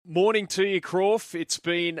Morning to you, Crawford. It's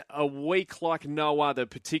been a week like no other,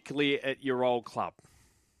 particularly at your old club.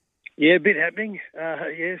 Yeah, a bit happening.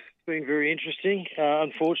 Yes, it's been very interesting.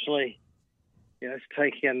 Unfortunately, it's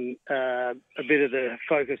taken a bit of the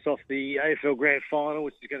focus off the AFL Grand Final,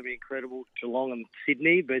 which is going to be incredible, Geelong and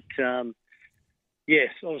Sydney. But, yes,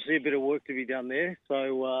 obviously a bit of work to be done there.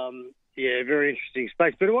 So, very interesting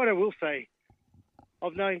space. But what I will say,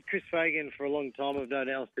 I've known Chris Fagan for a long time. I've known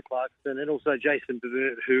Alistair Clarkson and also Jason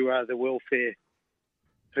Bevert, who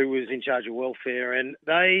was in charge of welfare. And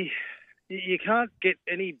you can't get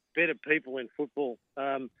any better people in football,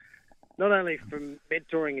 not only from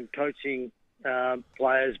mentoring and coaching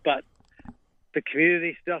players, but the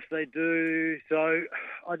community stuff they do. So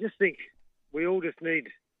I just think we all just need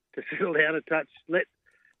to settle down a touch, let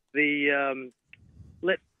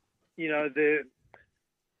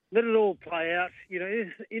it all play out.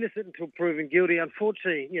 Innocent until proven guilty.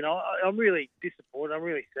 Unfortunately, I'm really disappointed. I'm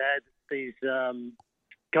really sad that these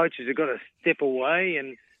coaches have got to step away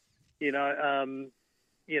and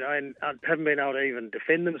haven't been able to even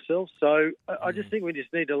defend themselves. So I just think we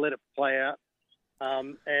just need to let it play out.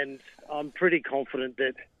 And I'm pretty confident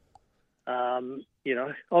that,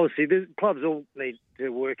 obviously the clubs all need to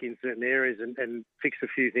work in certain areas and fix a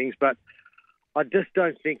few things, but I just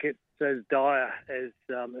don't think it's as dire as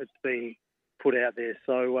it's been put out there.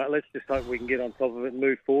 So let's just hope we can get on top of it and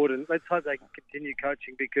move forward, and let's hope they can continue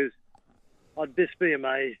coaching, because I'd just be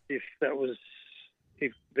amazed if there was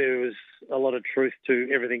a lot of truth to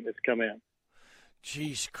everything that's come out.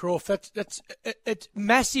 Jeez, Crawford, it's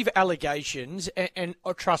massive allegations, and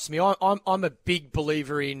trust me, I'm a big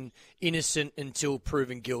believer in innocent until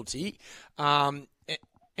proven guilty.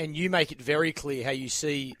 And you make it very clear how you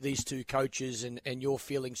see these two coaches and your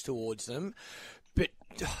feelings towards them. But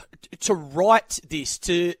to write this,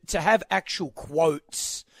 to have actual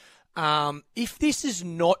quotes, if this is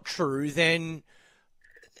not true, then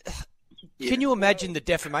can you imagine the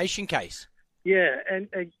defamation case? Yeah, and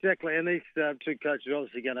exactly. And these two coaches are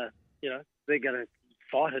obviously going to, they're going to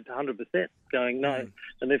fight it 100%, going no.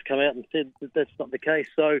 And they've come out and said that that's not the case.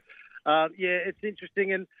 So, it's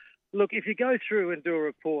interesting. And look, if you go through and do a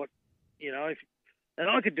report, and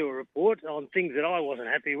I could do a report on things that I wasn't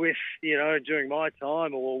happy with, during my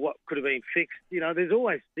time, or what could have been fixed. There's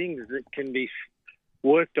always things that can be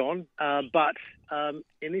worked on. But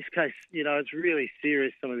in this case, it's really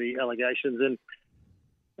serious, some of the allegations.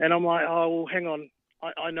 And I'm like, oh, well, hang on.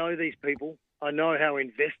 I know these people. I know how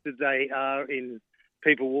invested they are in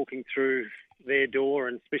people walking through their door,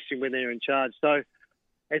 and especially when they're in charge. So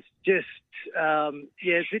it's just, it's a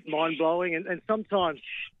bit mind-blowing. And sometimes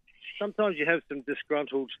you have some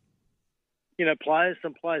disgruntled, players,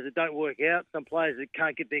 some players that don't work out, some players that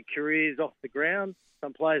can't get their careers off the ground,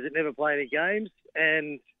 some players that never play any games.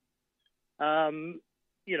 And,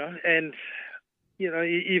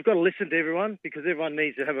 you've got to listen to everyone, because everyone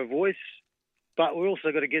needs to have a voice. But we've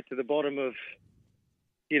also got to get to the bottom of,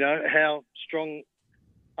 how strong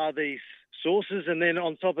are these sources. And then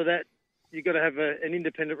on top of that, you've got to have an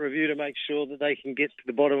independent review to make sure that they can get to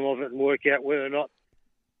the bottom of it and work out whether or not,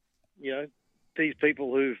 these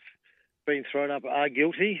people who've been thrown up are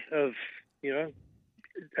guilty of,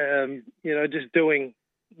 just doing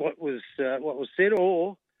what was said,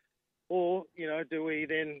 or do we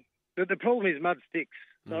then? But the problem is mud sticks.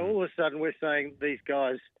 So all of a sudden we're saying these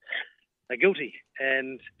guys are guilty,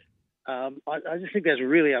 and I just think that's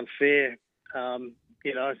really unfair.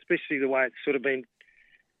 Especially the way it's sort of been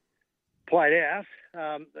played out.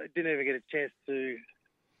 They didn't even get a chance to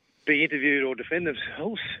be interviewed or defend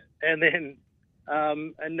themselves, and then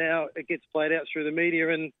and now it gets played out through the media,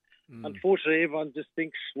 and unfortunately everyone just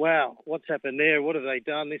thinks, wow, what's happened there? What have they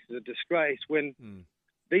done? This is a disgrace. When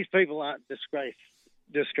these people aren't disgraces,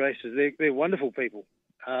 they're wonderful people.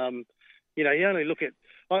 You only look at,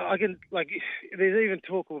 there's even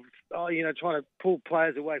talk of trying to pull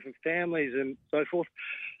players away from families and so forth.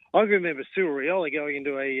 I remember Cyril Rioli going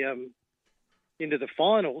into the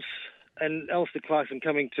finals, and Alistair Clarkson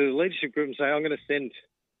coming to the leadership group and saying, I'm going to send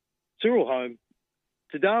Cyril home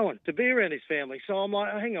to Darwin to be around his family. So I'm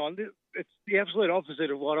like, hang on, it's the absolute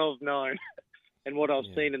opposite of what I've known and what I've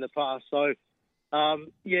seen in the past. So,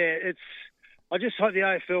 I just hope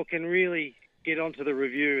the AFL can really get onto the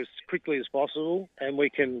review as quickly as possible, and we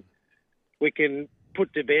can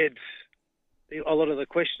put to bed a lot of the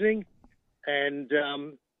questioning. And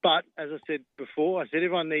but as I said before,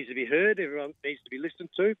 everyone needs to be heard, everyone needs to be listened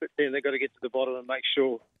to, but then they've got to get to the bottom and make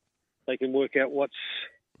sure they can work out what's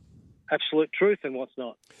absolute truth and what's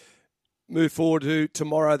not. Move forward to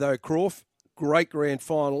tomorrow, though, Crawford. Great grand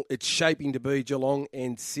final. It's shaping to be Geelong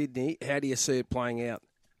and Sydney. How do you see it playing out?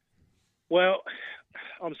 Well,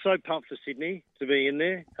 I'm so pumped for Sydney to be in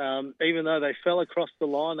there. Even though they fell across the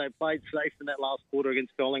line, they played safe in that last quarter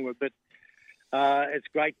against Collingwood. But it's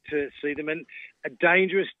great to see them. And a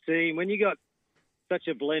dangerous team. When you got such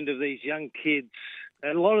a blend of these young kids,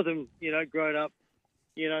 and a lot of them, grown up,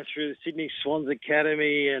 through the Sydney Swans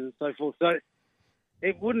Academy and so forth. So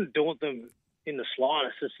it wouldn't daunt them in the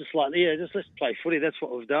slightest. It's just like, let's play footy. That's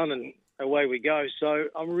what we've done, and away we go. So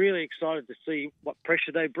I'm really excited to see what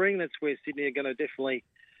pressure they bring. That's where Sydney are going to definitely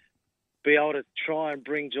be able to try and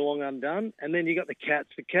bring Geelong undone. And then you got the Cats.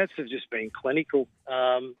 The Cats have just been clinical,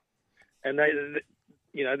 and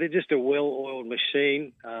they're just a well-oiled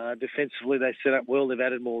machine. Defensively, they set up well. They've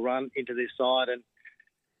added more run into their side, and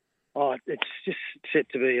it's just set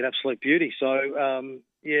to be an absolute beauty. So,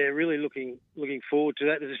 really looking forward to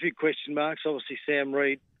that. There's a few question marks. Obviously, Sam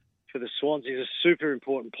Reid for the Swans is a super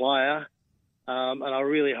important player, and I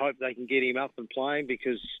really hope they can get him up and playing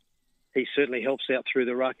because he certainly helps out through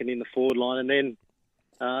the ruck and in the forward line. And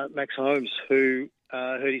then Max Holmes, who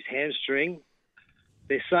hurt his hamstring.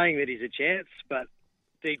 They're saying that he's a chance, but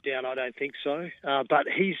deep down I don't think so. But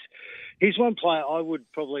he's one player I would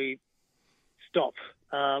probably stop.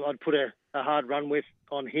 I'd put a hard run with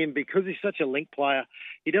on him because he's such a link player.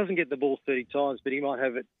 He doesn't get the ball 30 times, but he might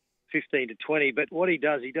have it 15 to 20. But what he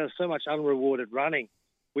does so much unrewarded running,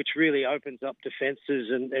 which really opens up defences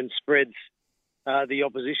and spreads the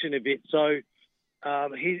opposition a bit. So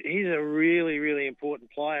he's a really, really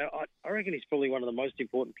important player. I reckon he's probably one of the most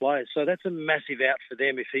important players. So that's a massive out for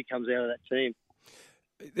them if he comes out of that team.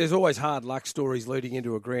 There's always hard luck stories leading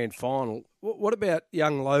into a grand final. What about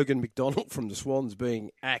young Logan McDonald from the Swans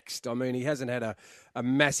being axed? I mean, he hasn't had a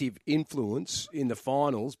massive influence in the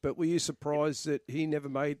finals, but were you surprised that he never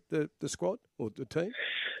made the squad or the team?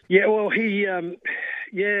 Yeah, well, he, I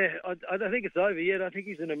don't think it's over yet. I think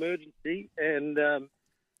he's an emergency, and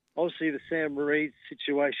obviously the Sam Reid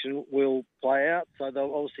situation will play out, so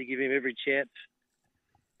they'll obviously give him every chance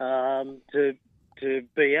to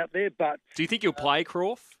be out there. But do you think he'll play,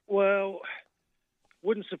 Crawford? Well,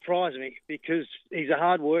 wouldn't surprise me because he's a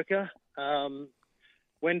hard worker.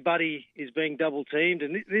 When Buddy is being double teamed,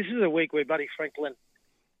 and this is a week where Buddy Franklin,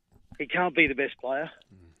 he can't be the best player.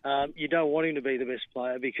 You don't want him to be the best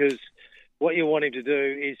player because what you want him to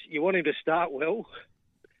do is you want him to start well.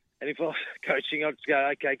 And if I was coaching, I'd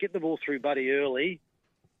go, okay, get the ball through Buddy early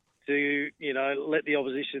to, let the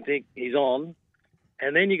opposition think he's on.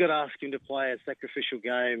 And then you've got to ask him to play a sacrificial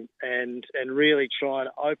game and really try and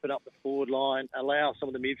open up the forward line, allow some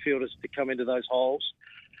of the midfielders to come into those holes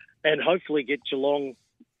and hopefully get Geelong,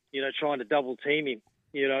 trying to double team him,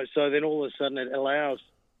 so then all of a sudden it allows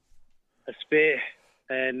a spare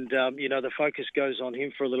and, the focus goes on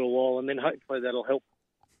him for a little while and then hopefully that'll help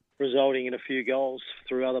resulting in a few goals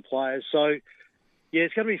through other players. So, yeah,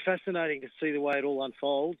 it's going to be fascinating to see the way it all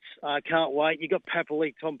unfolds. I can't wait. You got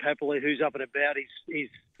Tom Papali, who's up and about. He's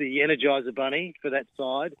the Energizer Bunny for that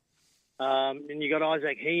side. And you got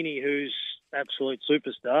Isaac Heaney, who's absolute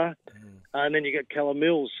superstar. And then you got Callum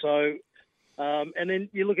Mills. So, and then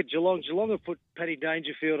you look at Geelong. Geelong have put Paddy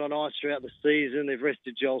Dangerfield on ice throughout the season. They've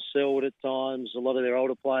rested Joel Selwood at times, a lot of their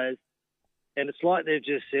older players. And it's like they've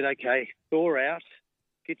just said, okay, thaw out,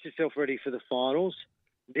 get yourself ready for the finals.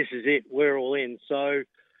 This is it. We're all in. So,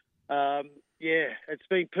 it's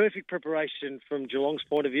been perfect preparation from Geelong's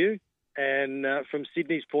point of view. And from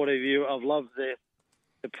Sydney's point of view, I've loved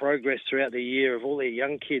the progress throughout the year of all their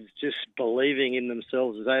young kids just believing in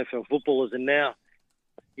themselves as AFL footballers. And now,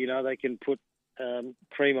 they can put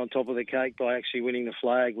cream on top of the cake by actually winning the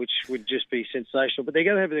flag, which would just be sensational. But they're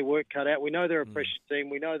going to have their work cut out. We know they're a pressure team.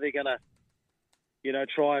 We know they're going to,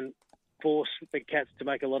 try and force the Cats to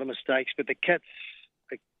make a lot of mistakes. But the Cats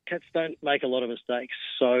don't make a lot of mistakes.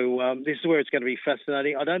 So this is where it's going to be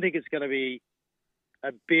fascinating. I don't think it's going to be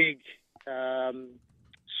a big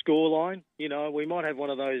scoreline. We might have one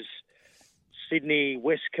of those Sydney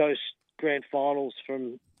West Coast grand finals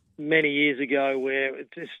from many years ago where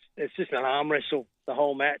it's just an arm wrestle the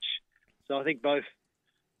whole match. So I think both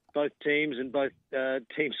teams and both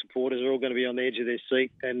team supporters are all going to be on the edge of their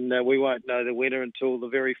seat, and we won't know the winner until the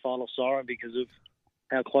very final siren because of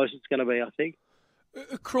how close it's going to be, I think.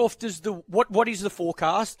 Crawford, what is the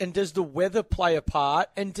forecast, and does the weather play a part,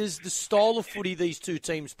 and does the style of footy these two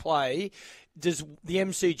teams play, does the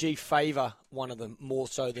MCG favour one of them more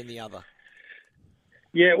so than the other?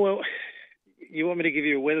 Yeah, well, you want me to give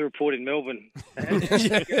you a weather report in Melbourne?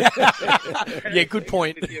 Yeah, good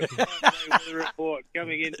point. Weather report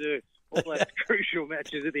coming into all those crucial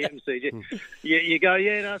matches at the MCG. You go,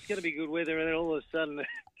 it's going to be good weather, and then all of a sudden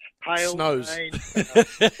hail, Snows. rain,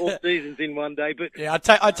 all seasons in one day. But Yeah,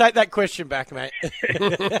 I take that question back, mate. no,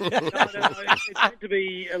 it's meant to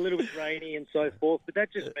be a little bit rainy and so forth. But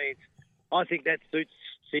that just means I think that suits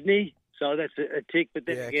Sydney, so that's a tick. But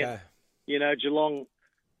then again, Geelong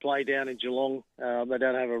play down in Geelong. They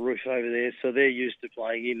don't have a roof over there, so they're used to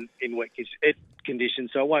playing in wet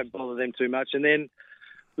conditions, so it won't bother them too much. And then,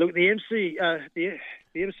 look, the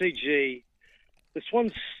MCG, the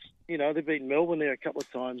Swans, they've beaten Melbourne there a couple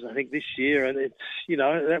of times, I think, this year, and it's,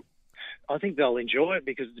 I think they'll enjoy it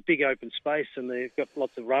because it's a big open space and they've got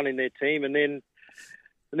lots of run in their team. And then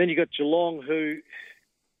you've got Geelong, who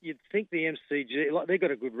you'd think the MCG, like, they've got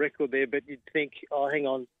a good record there, but you'd think, oh, hang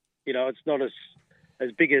on, it's not as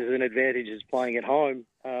big as an advantage as playing at home,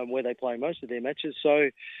 where they play most of their matches. So,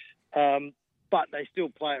 but they still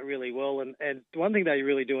play it really well. And one thing they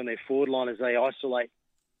really do in their forward line is they isolate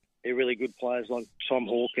their really good players like Tom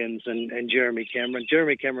Hawkins and Jeremy Cameron.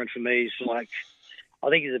 Jeremy Cameron, for me, is like, I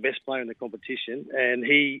think he's the best player in the competition. And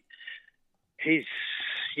he's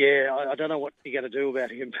I don't know what you're going to do about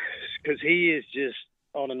him because he is just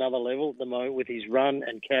on another level at the moment with his run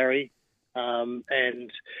and carry.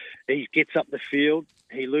 And he gets up the field.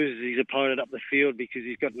 He loses his opponent up the field because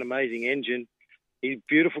he's got an amazing engine. He's a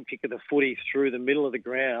beautiful kick of the footy through the middle of the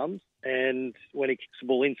ground, and when he kicks the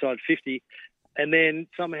ball inside 50, and then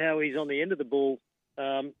somehow he's on the end of the ball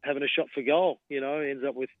having a shot for goal. Ends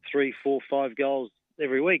up with 3, 4, 5 goals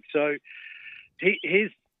every week. So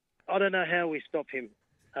I don't know how we stop him.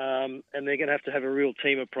 And they're going to have a real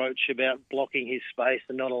team approach about blocking his space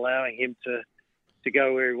and not allowing him to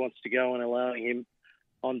go where he wants to go and allowing him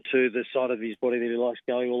onto the side of his body that he likes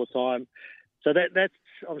going all the time. So that's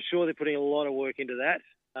I'm sure they're putting a lot of work into that.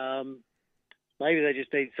 Maybe they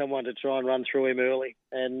just need someone to try and run through him early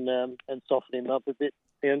and soften him up a bit.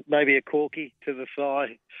 And maybe a corky to the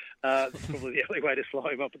thigh. It's probably the only way to slow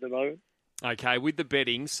him up at the moment. Okay, with the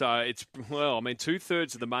betting, so it's,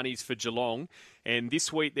 2/3 of the money's for Geelong, and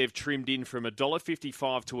this week they've trimmed in from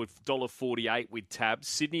 $1.55 to $1.48 with tabs.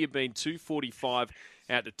 Sydney have been $2.45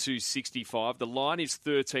 out to $2.65. The line is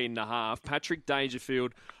 13.5. Patrick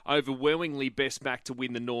Dangerfield overwhelmingly best back to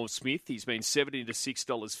win the Norm Smith. He's been 70 to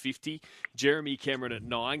 $6.50. Jeremy Cameron at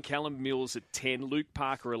 9. Callum Mills at 10. Luke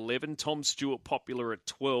Parker 11. Tom Stewart popular at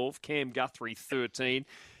 12. Cam Guthrie 13.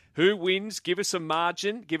 Who wins? Give us a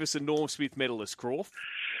margin. Give us a Norm Smith medalist, Crawford.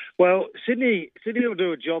 Well, Sydney will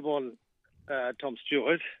do a job on Tom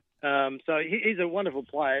Stewart. So he's a wonderful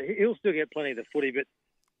player. He'll still get plenty of the footy, but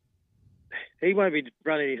he won't be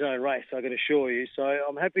running his own race, I can assure you. So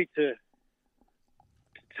I'm happy to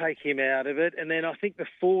take him out of it. And then I think the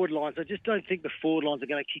forward lines, I just don't think the forward lines are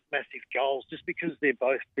going to kick massive goals just because they're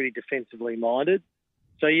both pretty defensively minded.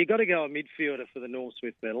 So you've got to go a midfielder for the Norm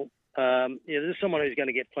Smith medal. There's someone who's going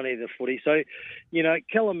to get plenty of the footy. So,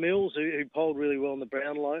 Callum Mills, who polled really well in the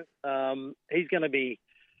Brownlow, he's going to be,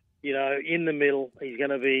 in the middle. He's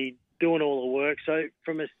going to be doing all the work. So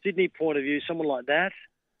from a Sydney point of view, someone like that.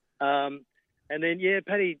 And then,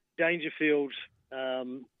 Paddy Dangerfield,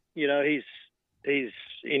 he's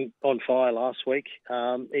on fire last week.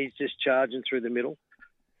 He's just charging through the middle.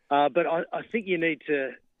 But I think you need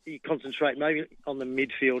to concentrate maybe on the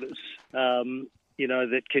midfielders,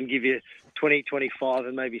 that can give you 20, 25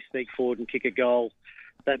 and maybe sneak forward and kick a goal.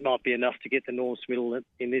 That might be enough to get the Norm Smith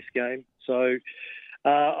in this game. So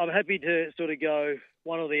I'm happy to sort of go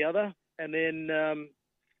one or the other. And then,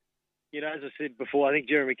 as I said before, I think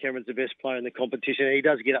Jeremy Cameron's the best player in the competition. He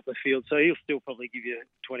does get up the field, so he'll still probably give you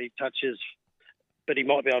 20 touches, but he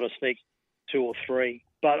might be able to sneak 2 or 3.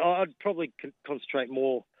 But I'd probably concentrate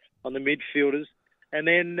more on the midfielders. And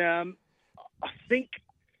then I think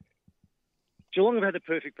Geelong have had the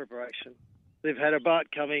perfect preparation. They've had a Bart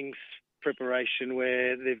Cummings preparation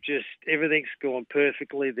where everything's gone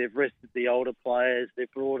perfectly. They've rested the older players. They've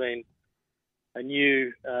brought in a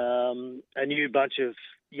new bunch of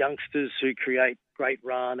youngsters who create great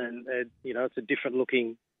run, and it's a different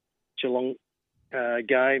looking Geelong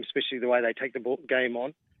game, especially the way they take the game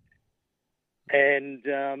on. And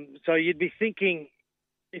so you'd be thinking,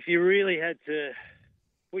 if you really had to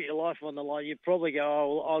put your life on the line, you'd probably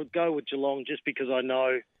go, I'll go with Geelong just because I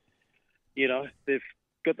know, they've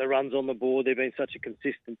got the runs on the board. They've been such a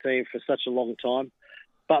consistent team for such a long time.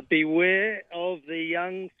 But beware of the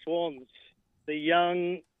young Swans, the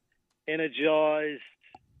young, energised,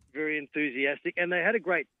 very enthusiastic. And they had a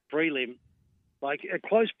great prelim. Like, a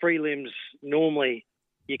close prelims, normally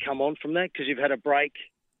you come on from that because you've had a break.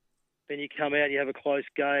 Then you come out, you have a close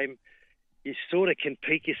game. You sort of can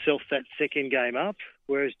peak yourself that second game up,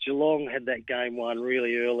 whereas Geelong had that game won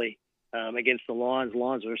really early against the Lions.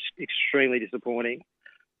 Lions were extremely disappointing.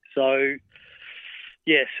 So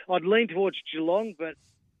Yes, I'd lean towards Geelong, but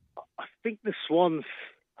I think the Swans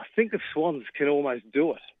can almost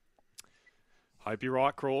do it. Hope you're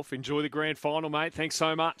right, Crawford. Enjoy the grand final, mate. Thanks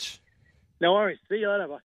so much. No worries. See you later, bye.